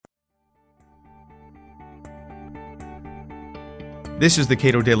This is the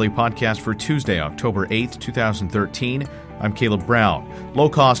Cato Daily Podcast for Tuesday, October 8th, 2013. I'm Caleb Brown.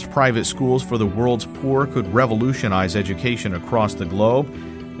 Low-cost private schools for the world's poor could revolutionize education across the globe.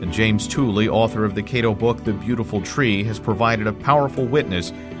 And James Tooley, author of the Cato book, The Beautiful Tree, has provided a powerful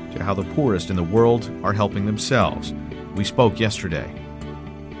witness to how the poorest in the world are helping themselves. We spoke yesterday.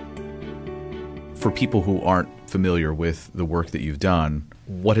 For people who aren't familiar with the work that you've done,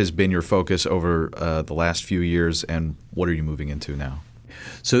 what has been your focus over the last few years, and what are you moving into now?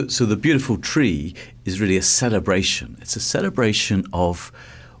 So The Beautiful Tree is really a celebration. It's a celebration of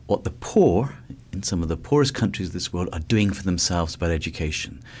what the poor in some of the poorest countries of this world are doing for themselves about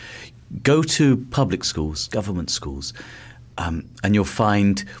education. Go to public schools, government schools, and you'll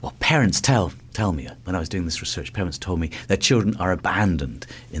find, well, parents tell me, when I was doing this research, parents told me their children are abandoned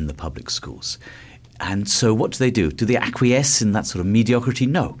in the public schools. And so what do? Do they acquiesce in that sort of mediocrity?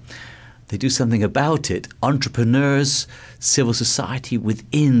 No. They do something about it. Entrepreneurs, civil society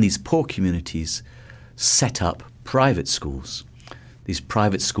within these poor communities set up private schools. These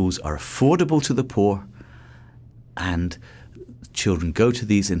private schools are affordable to the poor, and children go to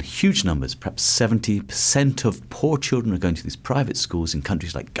these in huge numbers. Perhaps 70% of poor children are going to these private schools in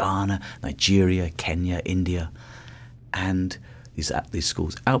countries like Ghana, Nigeria, Kenya, India. And these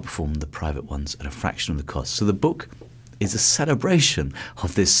schools outperform the private ones at a fraction of the cost. So the book is a celebration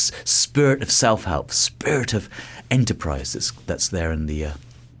of this spirit of self-help, spirit of enterprise that's there in the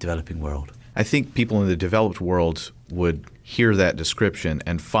developing world. I think people in the developed world would hear that description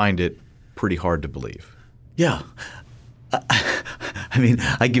and find it pretty hard to believe. Yeah. I mean,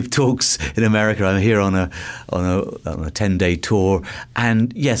 I give talks in America. I'm here on a 10-day tour,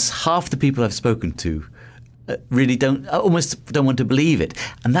 and yes, half the people I've spoken to really almost don't want to believe it.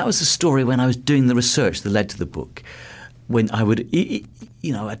 And that was the story when I was doing the research that led to the book. When I would,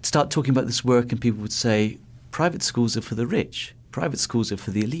 I'd start talking about this work, and people would say, private schools are for the rich. Private schools are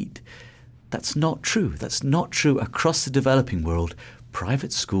for the elite. That's not true. That's not true across the developing world.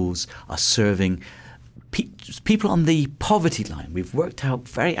 Private schools are serving people on the poverty line. We've worked out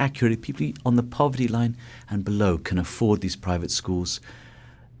very accurately, people on the poverty line and below can afford these private schools.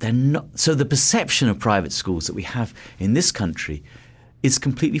 They're not. So the perception of private schools that we have in this country is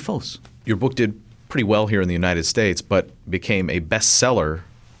completely false. Your book did pretty well here in the United States, but became a bestseller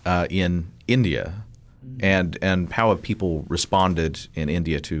in India. And how have people responded in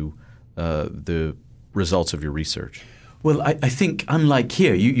India to the results of your research? Well, I think unlike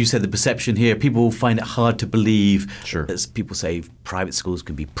here, you said the perception here, people find it hard to believe. Sure. As people say, private schools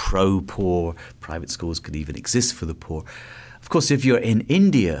can be pro-poor, private schools could even exist for the poor. Of course, if you're in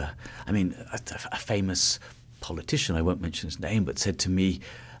India, I mean, a famous politician, I won't mention his name, but said to me,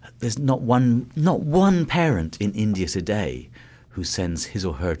 there's not one parent in India today who sends his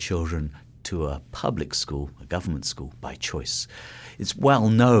or her children to a public school, a government school, by choice. It's well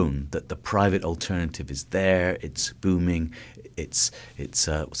known that the private alternative is there, it's booming, it's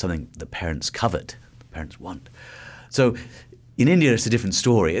something the parents covet, the parents want. So in India, it's a different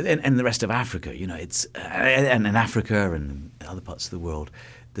story, and the rest of Africa, it's and in Africa and other parts of the world,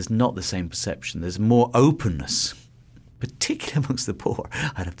 there's not the same perception. There's more openness, particularly amongst the poor,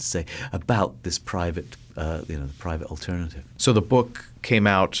 I'd have to say, about this private, the private alternative. So the book came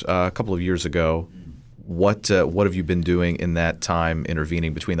out a couple of years ago. What have you been doing in that time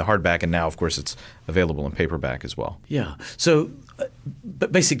intervening between the hardback and now, of course, it's available in paperback as well? Yeah. So,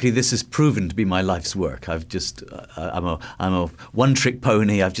 but basically, this has proven to be my life's work. I've just I'm a one-trick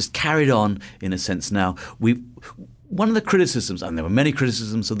pony. I've just carried on in a sense. Now one of the criticisms, and there were many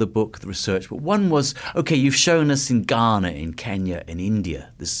criticisms of the book, the research, but one was, okay, you've shown us in Ghana, in Kenya, in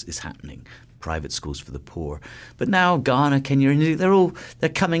India, this is happening. Private schools for the poor. But now Ghana, Kenya, India, they're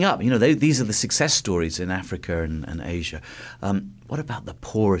coming up. These are the success stories in Africa and Asia. What about the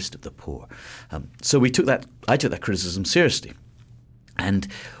poorest of the poor? So I took that criticism seriously and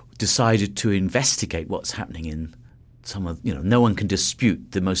decided to investigate what's happening in some of, no one can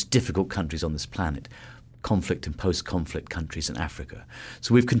dispute the most difficult countries on this planet, conflict and post-conflict countries in Africa.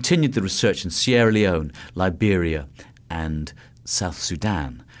 So we've continued the research in Sierra Leone, Liberia, and South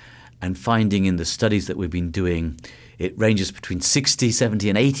Sudan. And finding in the studies that we've been doing, it ranges between 60, 70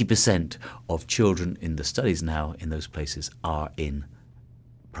 and 80% of children in the studies now in those places are in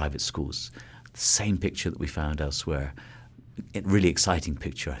private schools. The same picture that we found elsewhere. A really exciting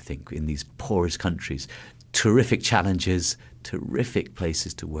picture, I think, in these poorest countries. Terrific challenges, terrific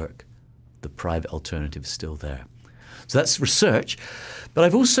places to work. The private alternative is still there. So that's research. But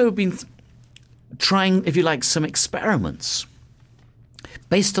I've also been trying, if you like, some experiments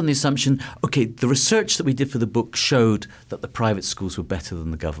based on the assumption, okay, the research that we did for the book showed that the private schools were better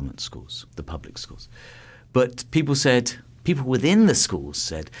than the government schools, the public schools. But people said, people within the schools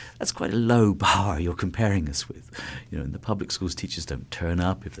said, that's quite a low bar you're comparing us with. In the public schools, teachers don't turn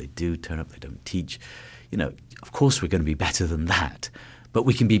up. If they do turn up, they don't teach. Of course we're going to be better than that, but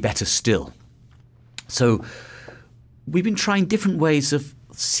we can be better still. So we've been trying different ways of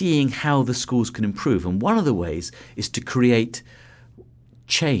seeing how the schools can improve. And one of the ways is to create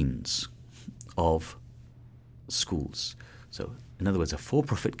chains of schools. So in other words, a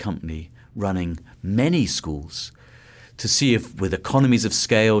for-profit company running many schools to see if with economies of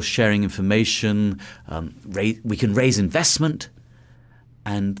scale, sharing information, we can raise investment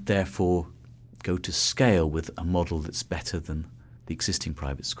and therefore go to scale with a model that's better than the existing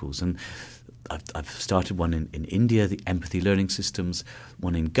private schools. And I've started one in India, the Empathy Learning Systems.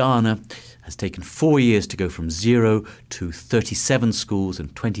 One in Ghana has taken 4 years to go from 0 to 37 schools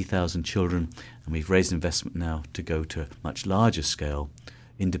and 20,000 children. And we've raised investment now to go to a much larger scale.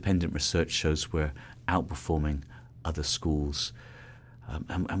 Independent research shows we're outperforming other schools.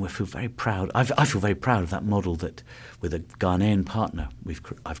 And we feel very proud. I feel very proud of that model that, with a Ghanaian partner, we've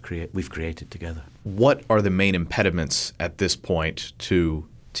created together. What are the main impediments at this point to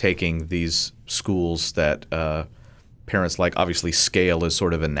taking these schools that parents like? Obviously, scale is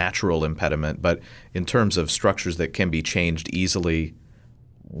sort of a natural impediment, but in terms of structures that can be changed easily,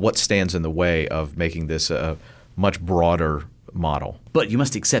 what stands in the way of making this a much broader model? But you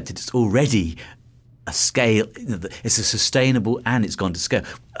must accept it's already a scale. It's a sustainable and it's gone to scale.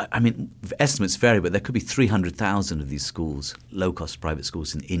 I mean, estimates vary, but there could be 300,000 of these schools, low-cost private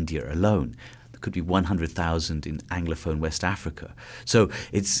schools in India alone. There could be 100,000 in Anglophone West Africa. So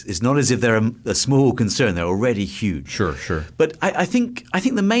it's not as if they're a small concern. They're already huge. Sure. But I think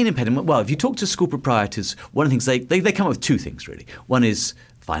the main impediment, well, if you talk to school proprietors, one of the things they come up with two things, really. One is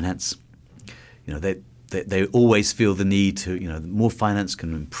finance. They always feel the need to, more finance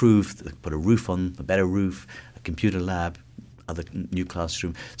can improve, put a better roof, a computer lab, other new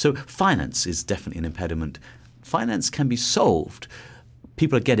classroom. So finance is definitely an impediment. Finance can be solved.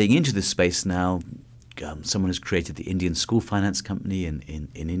 People are getting into this space now. Someone has created the Indian School Finance Company in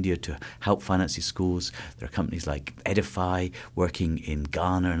India to help finance these schools. There are companies like Edify working in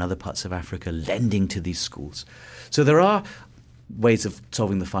Ghana and other parts of Africa, lending to these schools. So there are ways of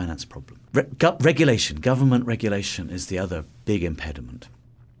solving the finance problem. Government regulation is the other big impediment.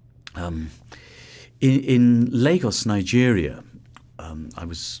 In Lagos, Nigeria,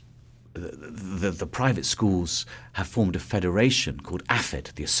 the private schools have formed a federation called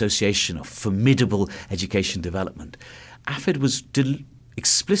AFED, the Association of Formidable Education Development. AFED was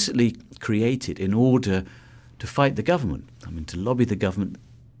explicitly created in order to fight the government, to lobby the government,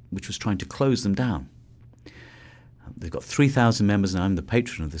 which was trying to close them down. They've got 3,000 members, and I'm the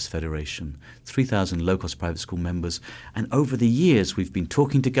patron of this federation, 3,000 low-cost private school members. And over the years, we've been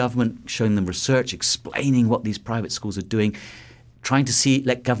talking to government, showing them research, explaining what these private schools are doing, trying to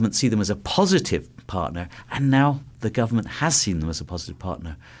let government see them as a positive partner. And now the government has seen them as a positive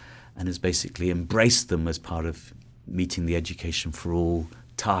partner and has basically embraced them as part of meeting the education for all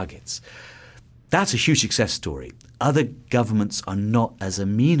targets. That's a huge success story. Other governments are not as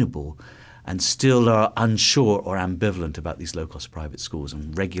amenable and still are unsure or ambivalent about these low-cost private schools,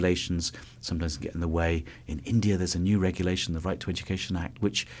 and regulations sometimes get in the way. In India, there's a new regulation, the Right to Education Act,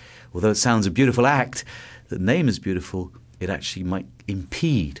 which, although it sounds a beautiful act, the name is beautiful, it actually might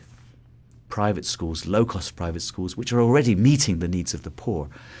impede private schools, low-cost private schools, which are already meeting the needs of the poor.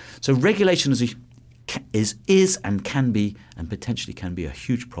 So regulation is and can be, and potentially can be, a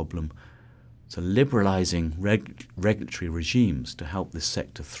huge problem. So liberalising regulatory regimes to help this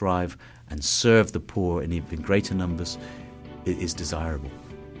sector thrive and serve the poor in even greater numbers is desirable.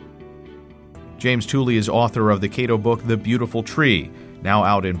 James Tooley is author of the Cato book, The Beautiful Tree, now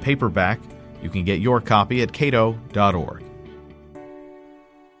out in paperback. You can get your copy at cato.org.